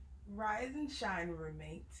Rise and shine,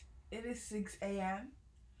 roommates. It is 6 a.m.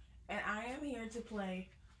 and I am here to play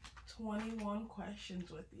 21 questions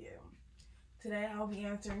with you. Today I'll be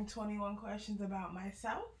answering 21 questions about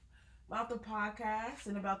myself, about the podcast,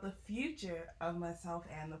 and about the future of myself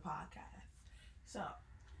and the podcast. So,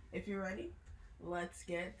 if you're ready, let's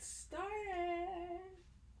get started.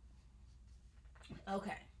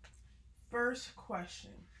 Okay, first question.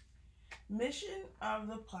 Mission of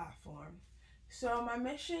the platform. So, my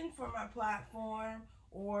mission for my platform,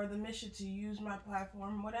 or the mission to use my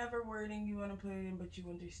platform, whatever wording you want to put it in, but you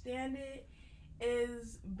understand it,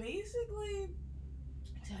 is basically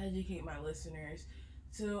to educate my listeners,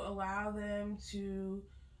 to allow them to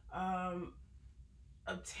um,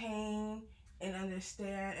 obtain and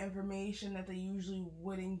understand information that they usually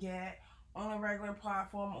wouldn't get on a regular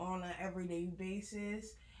platform on an everyday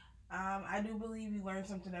basis. I do believe you learn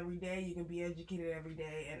something every day. You can be educated every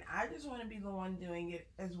day, and I just want to be the one doing it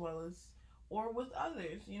as well as, or with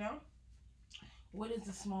others. What is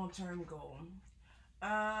the small term goal?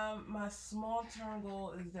 My small term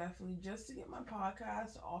goal is definitely just to get my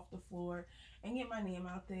podcast off the floor and get my name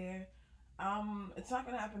out there. It's not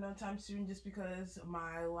gonna happen no time soon, just because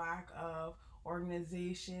my lack of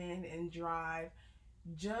organization and drive,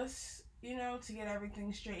 just to get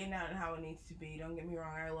everything straightened out and how it needs to be. Don't get me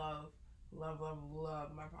wrong, I love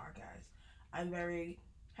my podcast. I'm very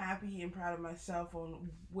happy and proud of myself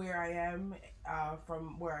on where I am,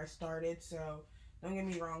 from where I started. So don't get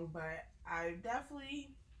me wrong, but I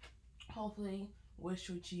definitely, hopefully, wish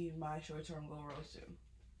to achieve my short-term goal real soon.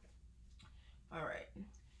 All right.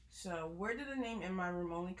 So where did the name "In My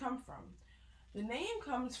Room Only" come from? The name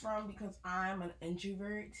comes from because I'm an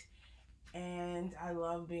introvert and I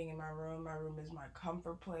love being in my room. My room is my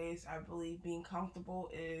comfort place. I believe being comfortable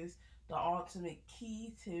is the ultimate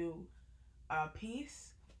key to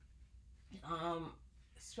peace. Um,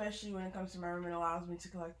 Especially when it comes to my room, it allows me to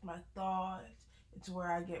collect my thoughts. It's where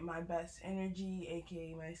I get my best energy,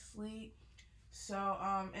 aka my sleep. So,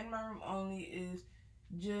 in my room only is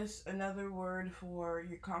just another word for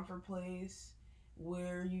your comfort place,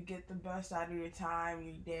 where you get the best out of your time,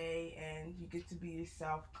 your day, and you get to be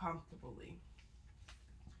yourself comfortably.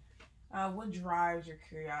 What drives your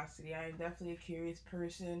curiosity? I am definitely a curious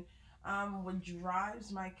person. What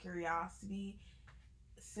drives my curiosity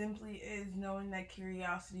simply is knowing that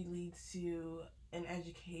curiosity leads to an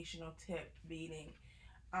educational tip, meaning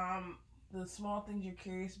um, the small things you're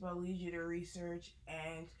curious about leads you to research,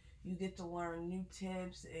 and you get to learn new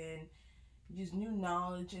tips and just new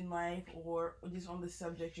knowledge in life, or just on the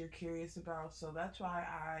subject you're curious about. So that's what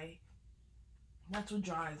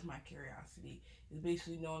drives my curiosity, is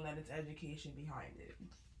basically knowing that it's education behind it.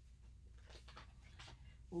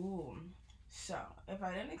 Ooh. So, if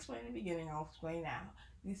I didn't explain in the beginning, I'll explain now.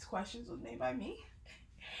 These questions was made by me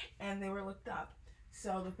and they were looked up.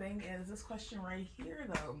 So the thing is, this question right here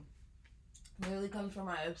though literally comes from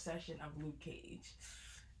my obsession of Luke Cage.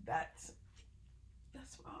 That's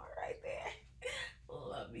that's my heart right there.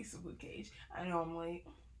 Love me some Luke Cage. I know I'm late,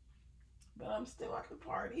 but I'm still at the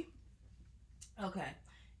party. Okay.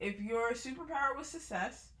 If your superpower was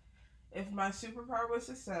success, if my superpower was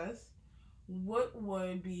success, what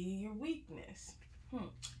would be your weakness?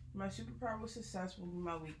 My superpower was success would be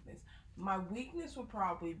my weakness. My weakness would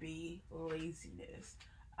probably be laziness.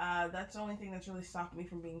 That's the only thing that's really stopped me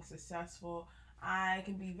from being successful. I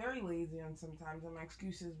can be very lazy on sometimes, and my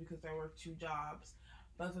excuse is because I work two jobs.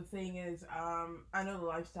 But the thing is, I know the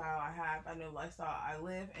lifestyle I have, I know the lifestyle I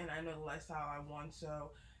live, and I know the lifestyle I want.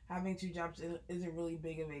 So having two jobs isn't really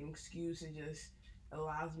big of an excuse. It just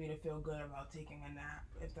allows me to feel good about taking a nap,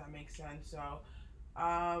 if that makes sense. So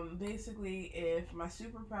basically, if my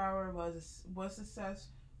superpower was success,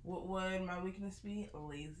 what would my weakness be?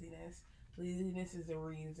 Laziness. Laziness is the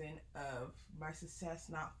reason of my success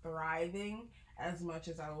not thriving as much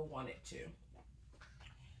as I would want it to.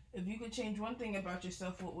 If you could change one thing about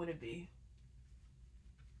yourself, what would it be?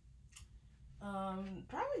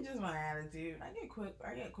 Probably just my attitude.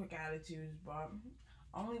 I get quick attitudes, but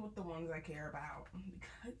only with the ones I care about.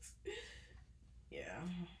 Because yeah,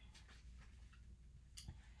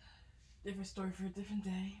 different story for a different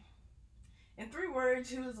day. In 3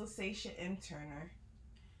 words, who is LaSasha M. Turner?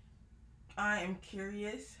 I am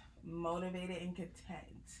curious, motivated, and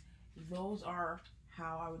content. Those are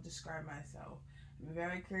how I would describe myself. I'm a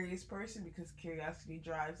very curious person because curiosity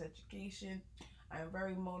drives education. I am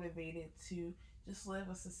very motivated to just live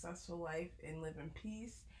a successful life and live in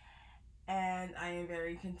peace. And I am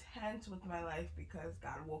very content with my life because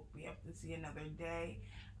God woke me up to see another day.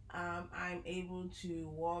 I'm able to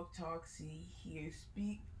walk, talk, see, hear,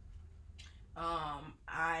 speak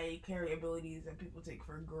I carry abilities that people take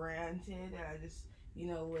for granted that I just,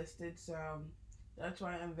 listed. So that's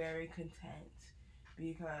why I'm very content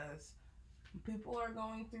because people are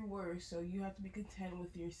going through worse. So you have to be content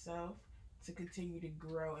with yourself to continue to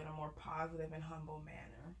grow in a more positive and humble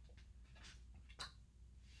manner.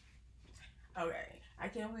 Okay, I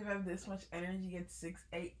can't believe I have this much energy at 6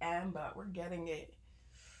 a.m., but we're getting it.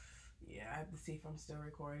 Yeah, I have to see if I'm still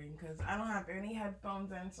recording because I don't have any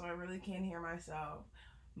headphones in, so I really can't hear myself.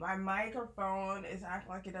 My microphone is acting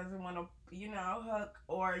like it doesn't want to, hook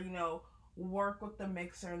or, work with the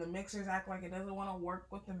mixer. And the mixers act like it doesn't want to work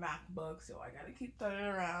with the MacBook, so I gotta keep turning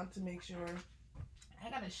around to make sure I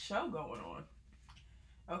got a show going on.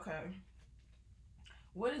 Okay.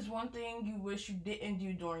 What is one thing you wish you didn't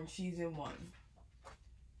do during season one?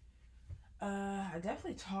 I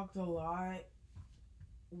definitely talked a lot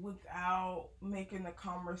without making the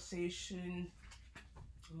conversation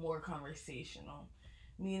more conversational.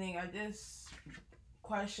 Meaning, I just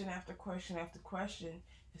question after question after question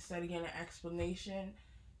instead of getting an explanation.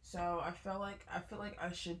 So I feel like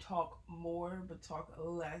I should talk more, but talk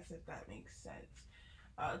less, if that makes sense.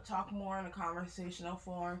 Talk more in a conversational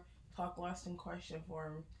form. Talk less in question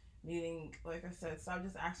form. Meaning, like I said, stop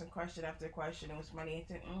just asking question after question and with somebody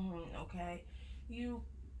answering, okay. You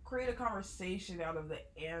create a conversation out of the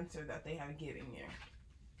answer that they have given you.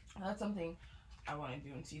 That's something I want to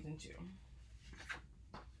do in season two.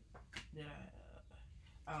 Did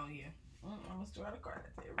I? Oh yeah. I almost threw out a card.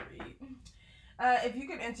 I did read. If you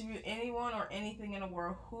could interview anyone or anything in the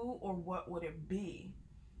world, who or what would it be?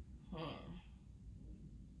 Hmm.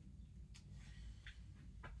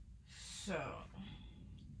 So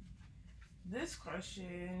this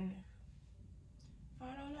question, I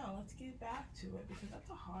don't know. Let's get back to it because that's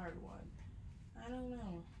a hard one. I don't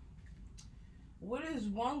know. What is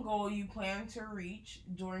one goal you plan to reach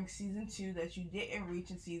during season two that you didn't reach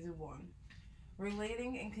in season one?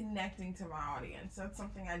 Relating and connecting to my audience. That's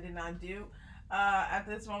something I did not do. At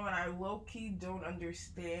this moment, I low key don't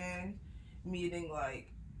understand. Meaning,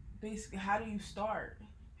 like, basically, how do you start?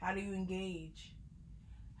 How do you engage?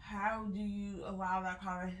 How do you allow that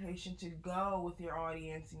conversation to go with your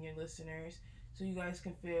audience and your listeners so you guys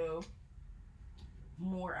can feel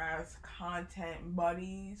more as content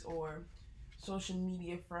buddies or social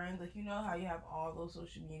media friends? Like, you know how you have all those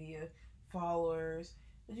social media followers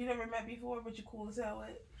that you never met before, but you're cool as hell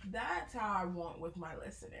with? That's how I want with my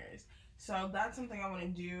listeners. So that's something I want to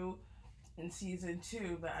do in season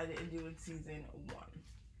two that I didn't do in season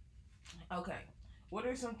one. Okay. What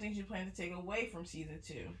are some things you plan to take away from season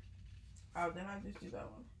two? Oh, did I just do that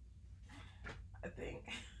one? I think.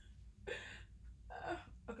 Uh,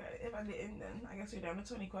 okay, if I didn't, then I guess we're down to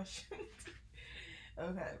 20 questions.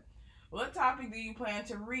 Okay. What topic do you plan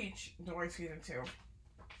to reach during season two?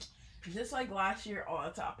 Just like last year, all the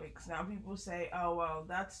topics. Now people say, oh, well,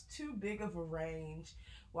 that's too big of a range.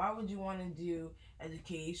 Why would you want to do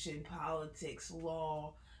education, politics,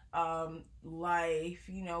 law, life,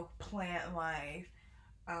 plant life,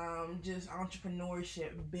 just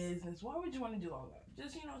entrepreneurship, business? Why would you want to do all that?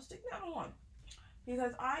 Just, stick down to one.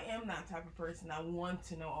 Because I am that type of person. I want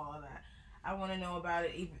to know all of that. I want to know about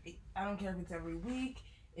it. Even, I don't care if it's every week,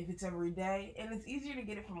 if it's every day, and it's easier to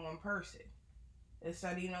get it from one person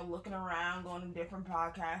instead of looking around, going to different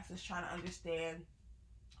podcasts, just trying to understand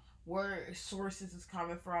where sources is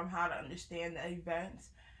coming from, how to understand the events,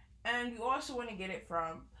 and you also want to get it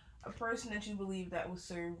from a person that you believe that will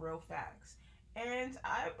serve real facts. And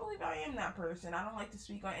I believe I am that person. I don't like to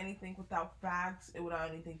speak on anything without facts and without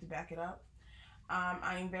anything to back it up.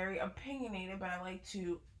 I am very opinionated, but I like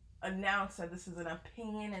to announce that this is an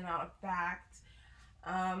opinion and not a fact.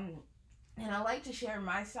 Um, and I like to share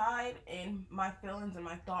my side and my feelings and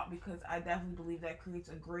my thought because I definitely believe that creates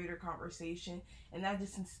a greater conversation and that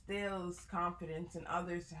just instills confidence in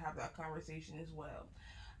others to have that conversation as well.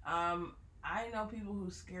 Um, I know people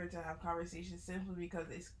who's scared to have conversations simply because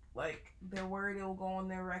it's like they're worried it will go on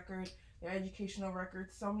their record, their educational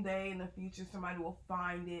record someday in the future. Somebody will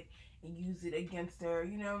find it and use it against their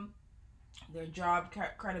job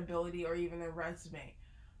credibility or even their resume.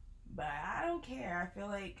 But I don't care. I feel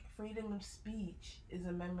like freedom of speech is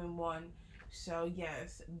Amendment 1. So,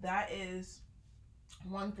 yes, that is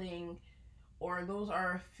one thing, or those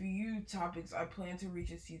are a few topics I plan to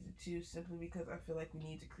reach in season 2 simply because I feel like we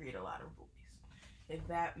need to create a lot of voice. If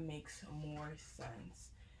that makes more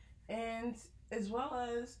sense. And as well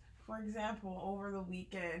as, for example, over the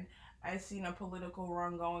weekend, I seen a political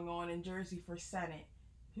run going on in Jersey for Senate.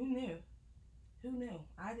 Who knew? Who knew?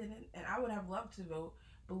 I didn't, and I would have loved to vote,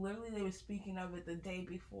 but literally they were speaking of it the day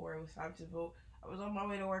before it was time to vote. I was on my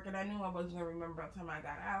way to work, and I knew I wasn't gonna remember by the time I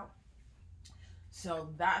got out. So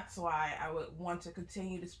that's why I would want to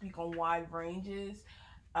continue to speak on wide ranges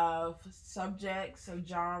of subjects, of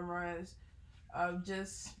genres, of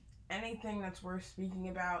just anything that's worth speaking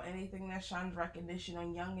about, anything that shines recognition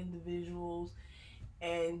on young individuals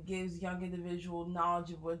and gives young individual knowledge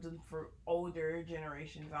and wisdom for older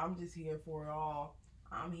generations. I'm just here for it all.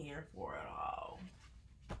 I'm here for it all.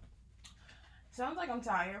 Sounds like I'm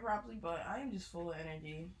tired probably, but I am just full of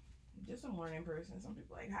energy. Just a morning person. Some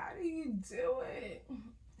people are like, how do you do it?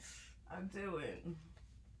 I do it.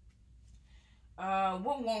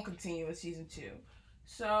 What won't continue in season two?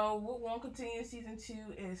 So what won't continue in season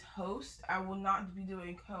two is host. I will not be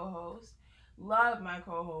doing co-host. Love my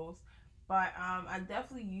co-host, but I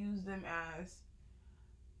definitely use them as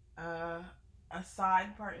uh, a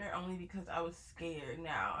side partner only because I was scared.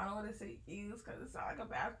 Now I don't want to say use because it sounds like a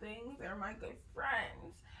bad thing. They're my good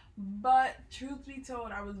friends, but truth be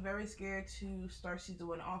told, I was very scared to start season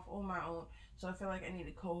one off on my own. So I feel like I need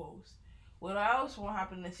a co-host. What else will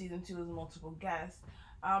happen in season two is multiple guests.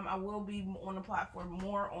 I will be on the platform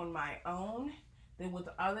more on my own than with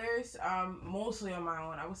others. Mostly on my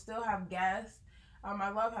own. I will still have guests. I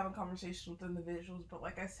love having conversations with individuals, but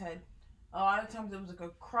like I said, a lot of times it was like a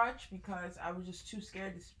crutch because I was just too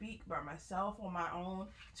scared to speak by myself on my own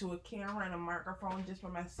to a camera and a microphone just by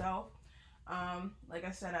myself. Like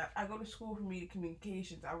I said, I go to school for media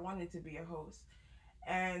communications. I wanted to be a host,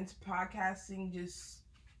 and podcasting just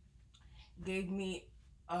gave me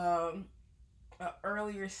an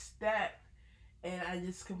earlier step, and I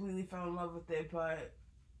just completely fell in love with it. But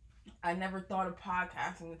I never thought of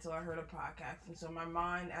podcasting until I heard of podcasting. So my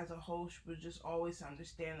mind as a host was just always to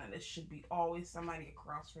understand that it should be always somebody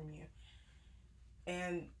across from you.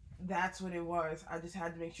 And that's what it was. I just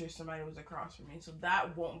had to make sure somebody was across from me. So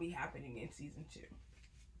that won't be happening in season two.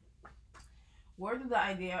 Where did the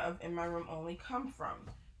idea of In My Room Only come from?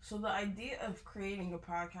 So the idea of creating a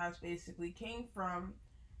podcast basically came from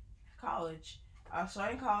college. So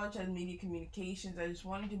in college as media communications. I just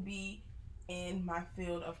wanted to be in my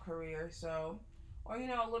field of career. So, or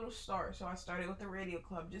a little start. So I started with the radio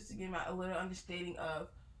club just to get a little understanding of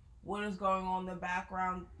what is going on in the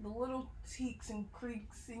background, the little teaks and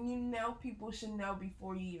creaks, and people should know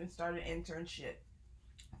before you even start an internship.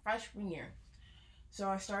 Freshman year. So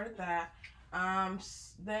I started that.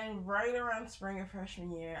 Then right around spring of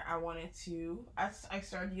freshman year, I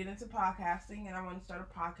started getting into podcasting, and I wanted to start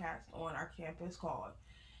a podcast on our campus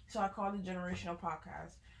so I called it Generational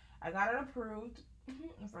Podcast. I got it approved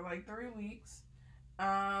for like 3 weeks,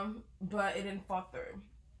 but it didn't fall through.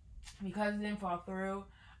 Because it didn't fall through,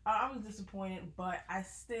 I was disappointed, but I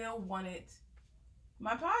still wanted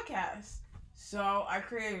my podcast. So I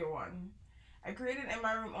created one. I created In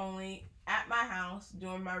My Room Only at my house,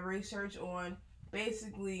 doing my research on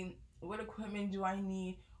basically what equipment do I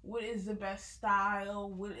need, what is the best style,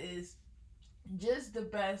 what is just the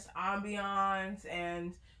best ambiance,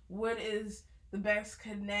 and what is the best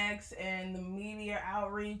connects and the media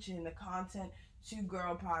outreach and the content to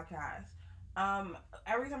grow a podcast.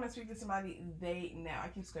 Every time I speak to somebody, they know. I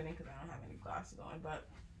keep squinting because I don't have any glasses on, but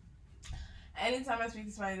anytime I speak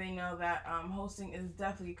to somebody, they know that hosting is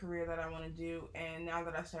definitely a career that I want to do. And now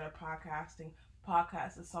that I started podcasting,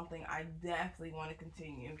 podcast is something I definitely want to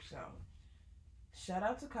continue. So, shout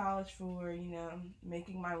out to college for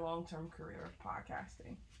making my long-term career of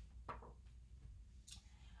podcasting.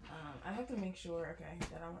 I have to make sure, okay,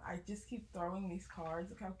 that I just keep throwing these cards.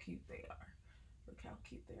 Look how cute they are. Look how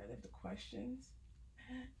cute they are. They have the questions,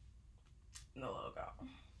 the logo.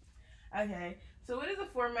 Okay, so what is the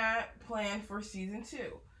format planned for season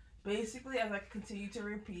two? Basically, as I continue to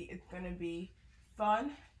repeat, it's going to be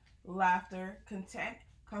fun, laughter, content,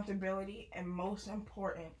 comfortability, and most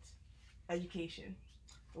important, education.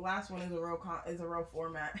 The last one is a real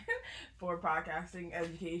format for podcasting,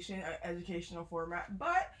 educational format.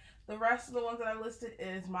 But the rest of the ones that I listed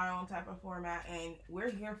is my own type of format, and we're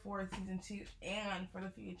here for season two and for the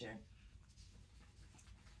future.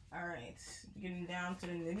 All right, getting down to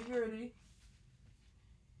the nitty gritty.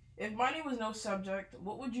 If money was no subject,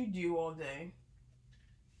 what would you do all day?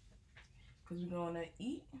 Because we're going to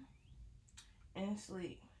eat and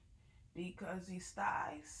sleep. Because these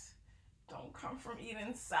thighs don't come from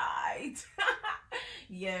eating sides.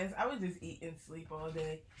 Yes, I would just eat and sleep all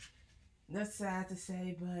day. That's sad to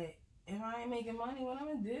say, but if I ain't making money, what am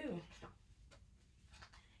I going to do?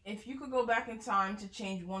 If you could go back in time to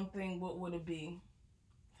change one thing, what would it be?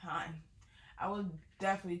 Time. I would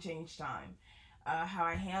definitely change time. How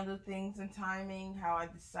I handle things and timing, how I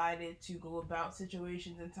decided to go about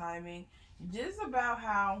situations and timing, just about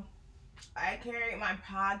how I carry my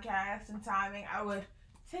podcast and timing. I would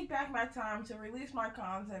take back my time to release my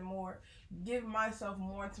content more, give myself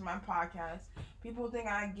more to my podcast. People think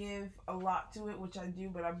I give a lot to it, which I do,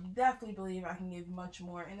 but I definitely believe I can give much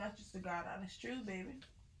more, and that's just the God honest truth, baby.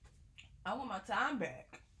 I want my time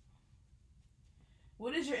back.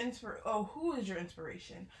 What is your who is your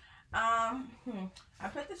inspiration? I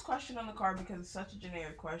put this question on the card because it's such a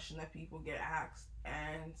generic question that people get asked,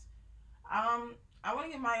 and I want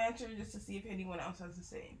to get my answer just to see if anyone else has the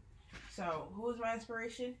same. So, who is my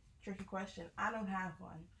inspiration? Tricky question. I don't have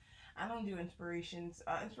one. I don't do inspirations.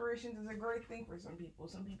 Inspirations is a great thing for some people.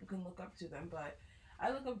 Some people can look up to them, but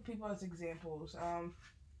I look up at people as examples. I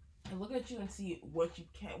look at you and see what you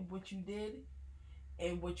did,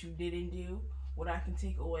 and what you didn't do, what I can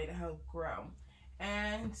take away to help grow.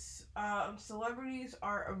 And celebrities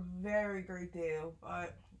are a very great deal,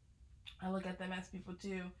 but I look at them as people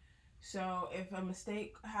too. So if a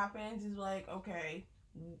mistake happens, it's like, okay,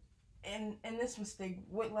 and this mistake,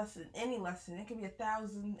 what lesson, any lesson, it can be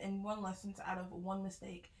 1,001 lessons out of one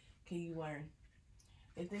mistake can you learn.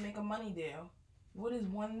 If they make a money deal, what is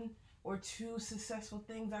one or two successful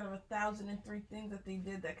things out of 1,003 things that they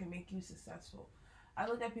did that can make you successful? I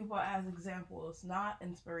look at people as examples, not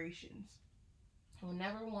inspirations. I will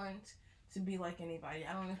never want to be like anybody.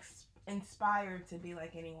 I don't inspire to be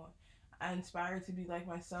like anyone. I inspire to be like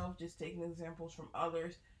myself, just taking examples from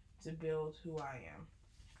others to build who I am.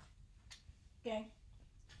 Okay,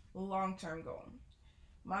 long-term goal.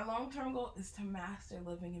 My long-term goal is to master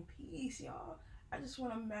living in peace, y'all. I just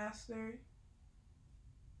want to master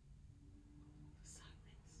silence.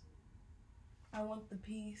 I want the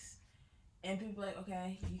peace. And people are like,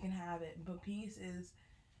 okay, you can have it. But peace is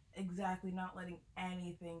exactly not letting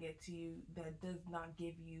anything get to you that does not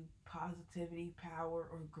give you positivity, power,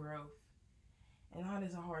 or growth. And that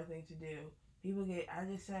is a hard thing to do. People get, I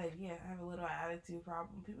just said, yeah, I have a little attitude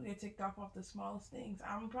problem. People get ticked off the smallest things.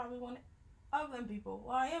 I'm probably one of them people.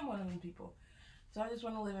 Well, I am one of them people. So I just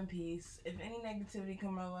want to live in peace. If any negativity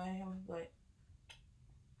come my way, I'm like,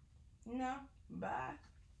 no, bye.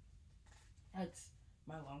 That's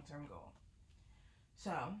my long-term goal.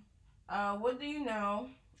 So, what do you know?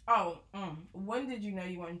 When did you know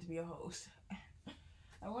you wanted to be a host?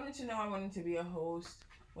 I wanted to know I wanted to be a host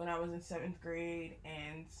when I was in 7th grade,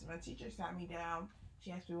 and my teacher sat me down.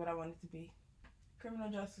 She asked me what I wanted to be. Criminal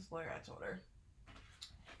justice lawyer, I told her.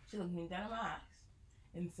 She looked me down in my eyes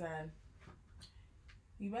and said,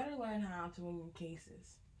 you better learn how to win your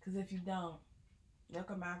cases, because if you don't, they'll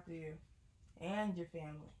come after you and your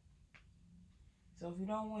family. So if you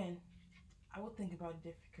don't win, I would think about a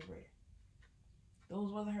different career.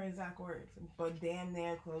 Those wasn't her exact words, but damn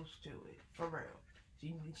near close to it, for real.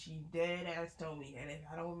 She dead ass told me, and if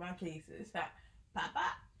I don't win my cases,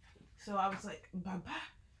 papa. So I was like, papa.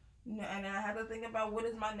 And I had to think about what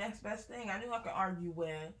is my next best thing. I knew I could argue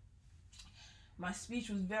well. My speech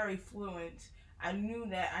was very fluent. I knew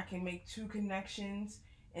that I can make two connections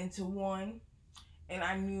into one, and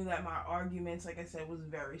I knew that my arguments, like I said, was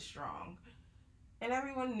very strong. And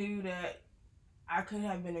everyone knew that I could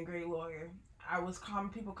have been a great lawyer.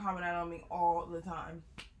 People comment on me all the time,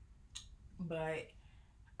 but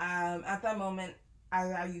at that moment, I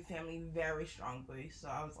value family very strongly. So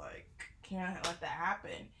I was like, can't let that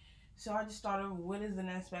happen. So I just thought of what is the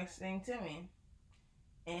next best thing to me,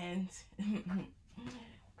 and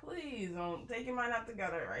please don't take your mind out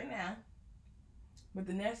together right now. But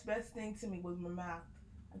the next best thing to me was my mouth.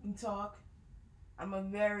 I can talk. I'm a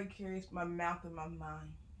very curious, my mouth and my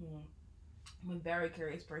mind. I'm a very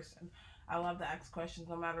curious person. I love to ask questions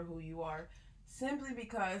no matter who you are. Simply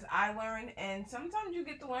because I learn, and sometimes you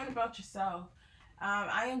get to learn about yourself.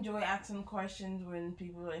 I enjoy asking questions when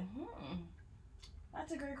people are like,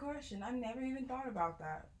 that's a great question. I never even thought about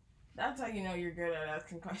that. That's how you know you're good at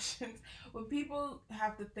asking questions. When people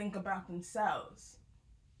have to think about themselves.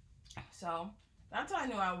 So, that's how I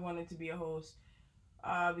knew I wanted to be a host.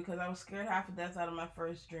 Because I was scared half to death out of my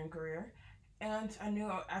first dream career. And I knew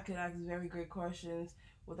I could ask very great questions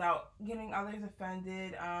without getting others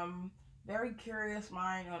offended. Very curious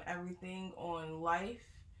mind on everything, on life,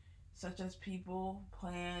 such as people,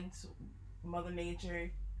 plants, Mother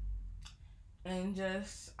Nature. And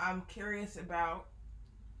just, I'm curious about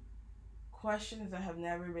questions that have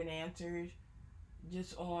never been answered,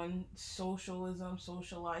 just on socialism,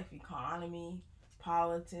 social life, economy,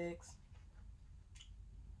 politics.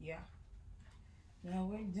 Yeah. Now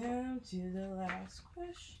we're down to the last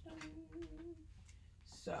question.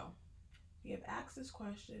 So, we have asked this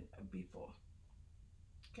question before.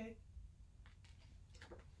 Okay?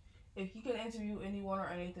 If you could interview anyone or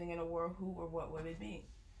anything in the world, who or what would it be?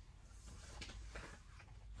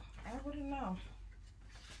 I wouldn't know.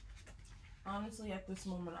 Honestly, at this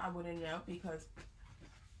moment, I wouldn't know, because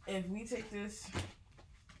if we take this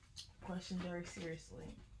question very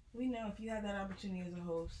seriously, we know if you had that opportunity as a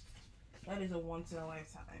host, that is a once in a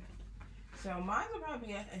lifetime. So mine would probably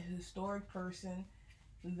be a historic person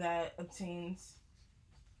that obtains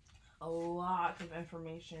a lot of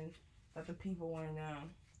information that the people want to know.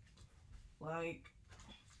 Like,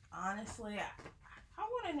 honestly, I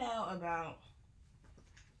want to know about,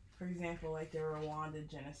 for example, like the Rwanda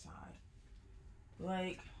genocide.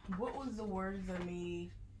 Like, what was the words that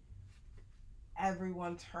made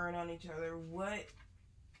everyone turn on each other? What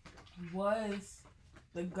was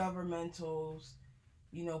the governmental's,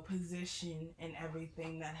 position in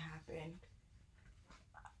everything that happened?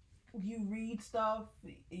 You read stuff,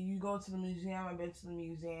 you go to the museum. I've been to the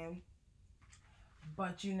museum,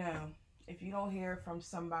 but if you don't hear from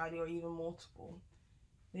somebody or even multiple,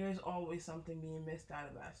 there's always something being missed out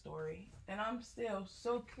of that story. And I'm still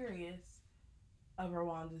so curious of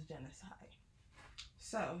Rwanda's genocide.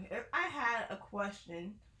 So, if I had a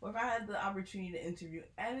question, or if I had the opportunity to interview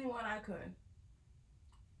anyone I could,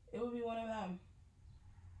 it would be one of them.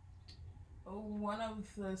 One of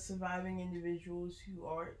the surviving individuals who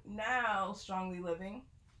are now strongly living.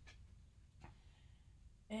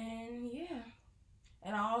 And yeah.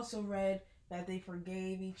 And I also read that they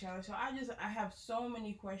forgave each other. So I have so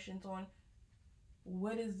many questions on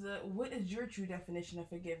what is your true definition of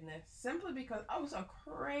forgiveness? Simply because I was a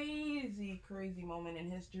crazy, crazy moment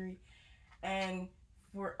in history, and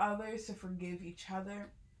for others to forgive each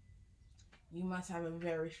other, you must have a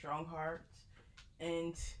very strong heart,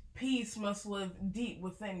 and peace must live deep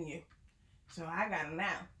within you. So I gotta know.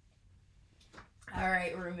 All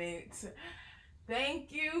right, roommates.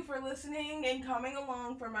 Thank you for listening and coming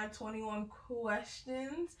along for my 21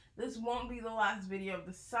 questions. This won't be the last video of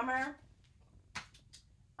the summer.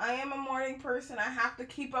 I am a morning person. I have to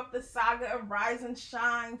keep up the saga of rise and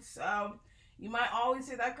shine. So you might always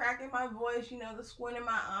hear that crack in my voice, the squint in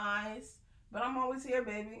my eyes. But I'm always here,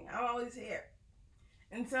 baby. I'm always here.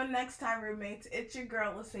 Until next time, roommates, it's your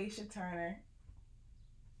girl, LaSasha Turner.